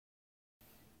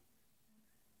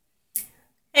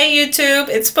Hey YouTube,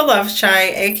 it's Beloved Chai,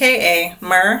 aka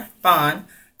Mer Bon,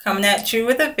 coming at you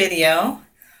with a video.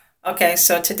 Okay,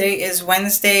 so today is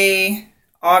Wednesday,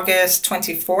 August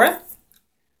 24th.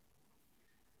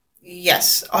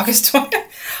 Yes, August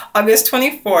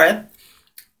 24th.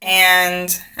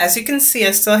 And as you can see,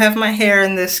 I still have my hair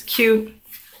in this cute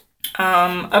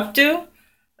updo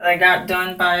that I got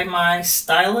done by my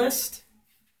stylist.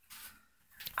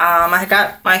 I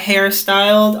got my hair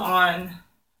styled on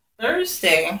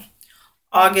Thursday,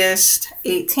 August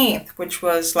 18th, which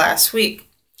was last week.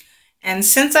 And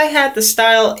since I had the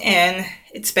style in,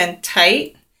 it's been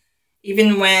tight.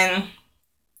 Even when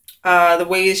the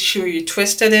way she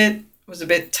twisted it was a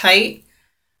bit tight.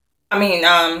 I mean,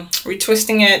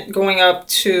 retwisting it, going up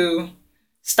to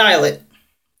style it.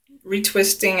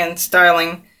 Retwisting and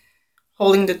styling,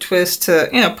 holding the twist to,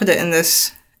 put it in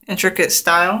this intricate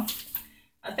style.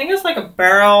 I think it's like a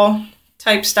barrel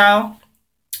type style.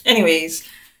 Anyways,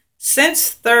 since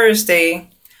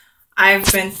Thursday,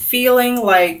 I've been feeling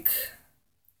like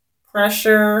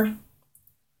pressure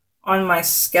on my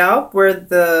scalp where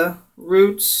the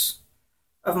roots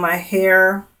of my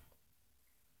hair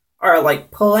are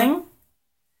like pulling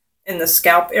in the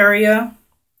scalp area.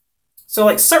 So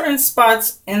like certain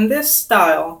spots in this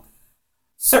style,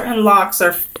 certain locks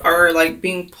are like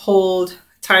being pulled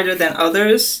tighter than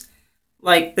others.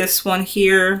 Like this one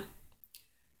here.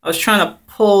 I was trying to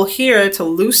pull here to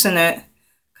loosen it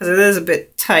because it is a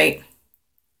bit tight.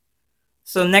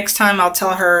 So next time I'll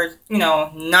tell her,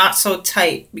 not so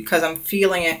tight because I'm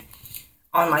feeling it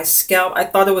on my scalp. I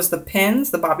thought it was the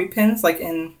pins, the bobby pins, like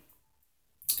in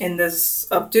this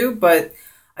updo, but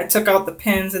I took out the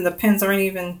pins and the pins aren't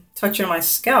even touching my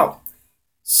scalp.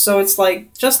 So it's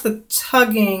like just the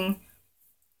tugging,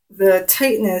 the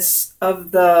tightness of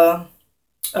the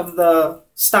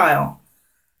style.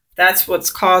 That's what's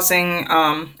causing,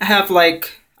 I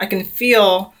can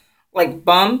feel like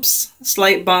bumps,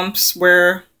 slight bumps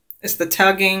where it's the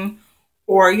tugging,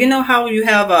 or you know how you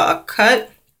have a cut,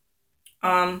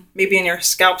 maybe in your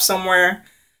scalp somewhere,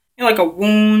 like a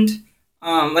wound,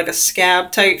 like a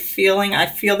scab type feeling. I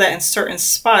feel that in certain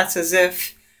spots as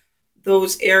if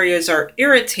those areas are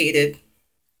irritated,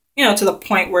 to the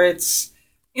point where it's,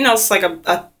 it's like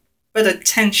a bit of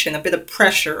tension, a bit of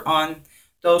pressure on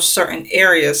those certain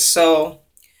areas. So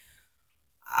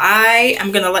I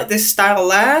am going to let this style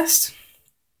last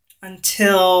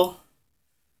until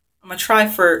I'm going to try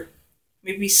for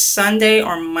maybe Sunday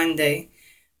or Monday,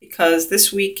 because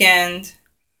this weekend,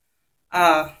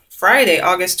 Friday,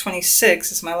 August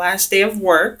 26th is my last day of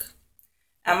work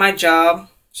at my job.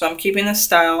 So I'm keeping the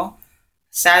style.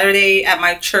 Saturday at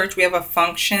my church, we have a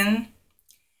function.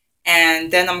 And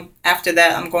then after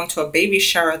that, I'm going to a baby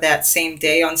shower that same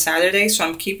day on Saturday. So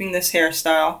I'm keeping this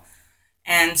hairstyle.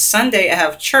 And Sunday, I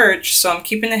have church. So I'm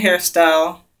keeping the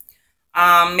hairstyle.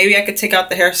 Maybe I could take out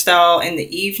the hairstyle in the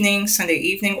evening, Sunday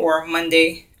evening, or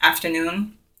Monday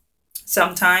afternoon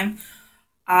sometime.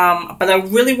 But I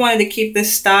really wanted to keep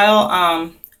this style.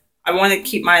 I wanted to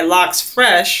keep my locks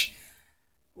fresh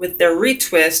with their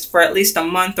retwist for at least a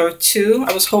month or two.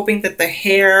 I was hoping that the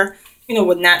hair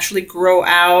would naturally grow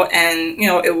out and,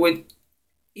 it would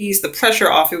ease the pressure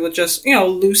off. It would just,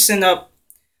 loosen up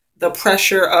the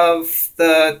pressure of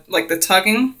the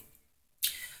tugging.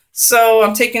 So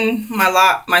I'm taking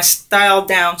my style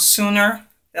down sooner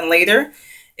than later.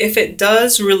 If it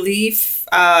does relieve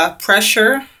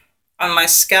pressure on my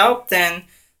scalp, then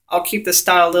I'll keep the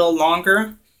style a little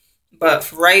longer. But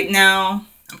for right now,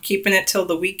 I'm keeping it till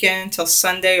the weekend, till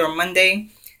Sunday or Monday,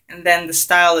 and then the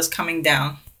style is coming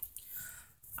down.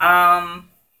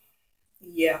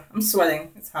 Yeah, I'm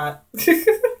sweating. It's hot.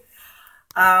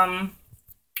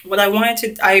 What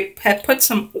I had put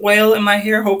some oil in my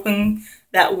hair, hoping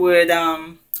that would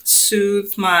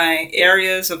soothe my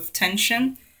areas of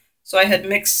tension. So I had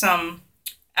mixed some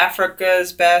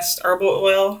Africa's Best herbal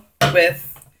oil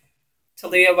with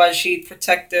Talia Wajid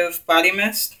Protective Body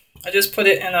Mist. I just put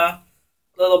it in a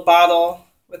little bottle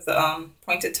with the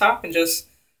pointed top and just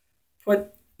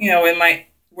put, in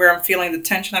where I'm feeling the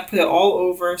tension. I put it all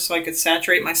over so I could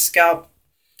saturate my scalp.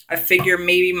 I figure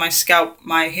maybe my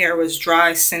hair was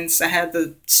dry since I had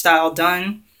the style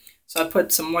done. So I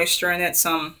put some moisture in it.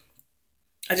 I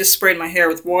just sprayed my hair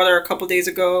with water a couple days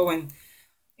ago, and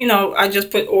I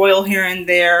just put oil here and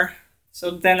there. So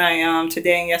then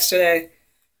today and yesterday,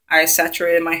 I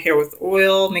saturated my hair with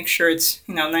oil, make sure it's,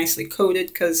 nicely coated,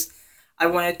 because I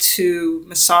wanted to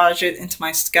massage it into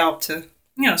my scalp to,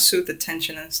 soothe the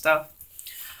tension and stuff.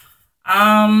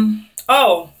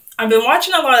 Oh, I've been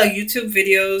watching a lot of YouTube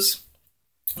videos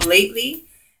lately,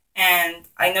 and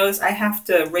I noticed I have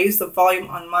to raise the volume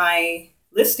on my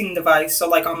listening device. So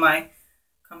like on my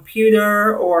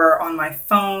computer or on my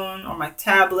phone or my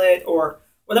tablet or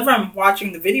whatever I'm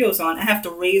watching the videos on, I have to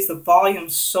raise the volume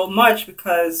so much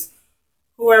because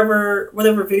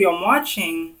whatever video I'm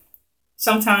watching,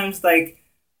 sometimes like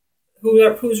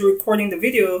who's recording the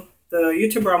video, the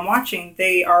YouTuber I'm watching,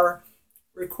 they are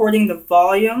recording the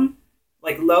volume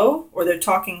like low, or they're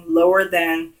talking lower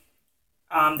than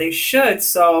they should.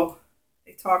 So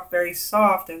they talk very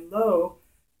soft and low,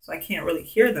 so I can't really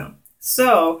hear them.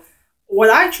 So what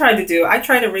I try to do, I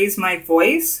try to raise my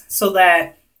voice so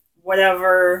that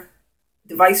whatever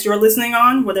device you're listening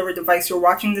on, whatever device you're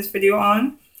watching this video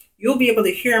on, you'll be able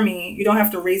to hear me. You don't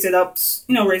have to raise it up,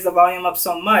 raise the volume up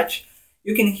so much.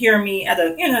 You can hear me at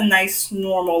a nice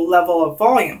normal level of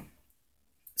volume.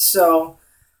 So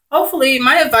hopefully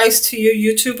my advice to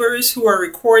you YouTubers who are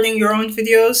recording your own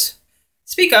videos,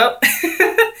 speak up.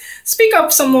 Speak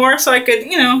up some more so I could,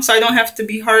 so I don't have to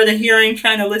be hard of hearing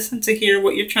trying to listen to hear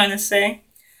what you're trying to say.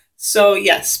 So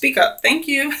yes, speak up. Thank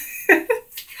you.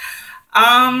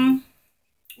 Well,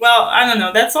 I don't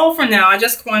know. That's all for now. I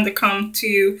just wanted to come to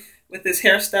you with this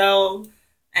hairstyle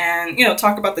and,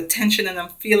 talk about the tension that I'm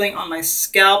feeling on my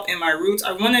scalp and my roots.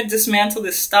 I want to dismantle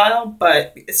this style,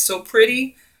 but it's so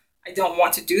pretty. I don't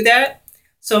want to do that.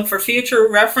 So for future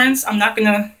reference, I'm not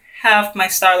going to have my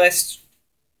stylist,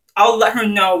 I'll let her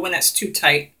know when it's too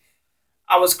tight.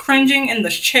 I was cringing in the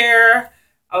chair.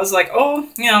 I was like, oh,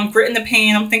 I'm gritting the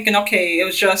pain. I'm thinking, okay,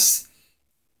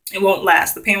 it won't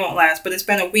last. The pain won't last. But it's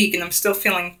been a week and I'm still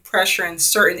feeling pressure in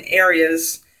certain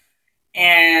areas.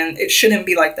 And it shouldn't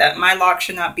be like that. My lock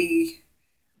should not be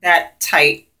that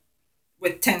tight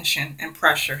with tension and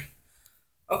pressure.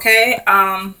 Okay,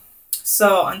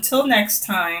 so until next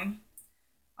time,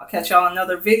 I'll catch y'all in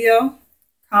another video.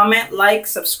 Comment, like,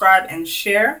 subscribe, and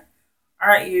share. All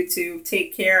right, YouTube,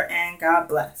 take care and God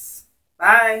bless.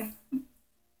 Bye.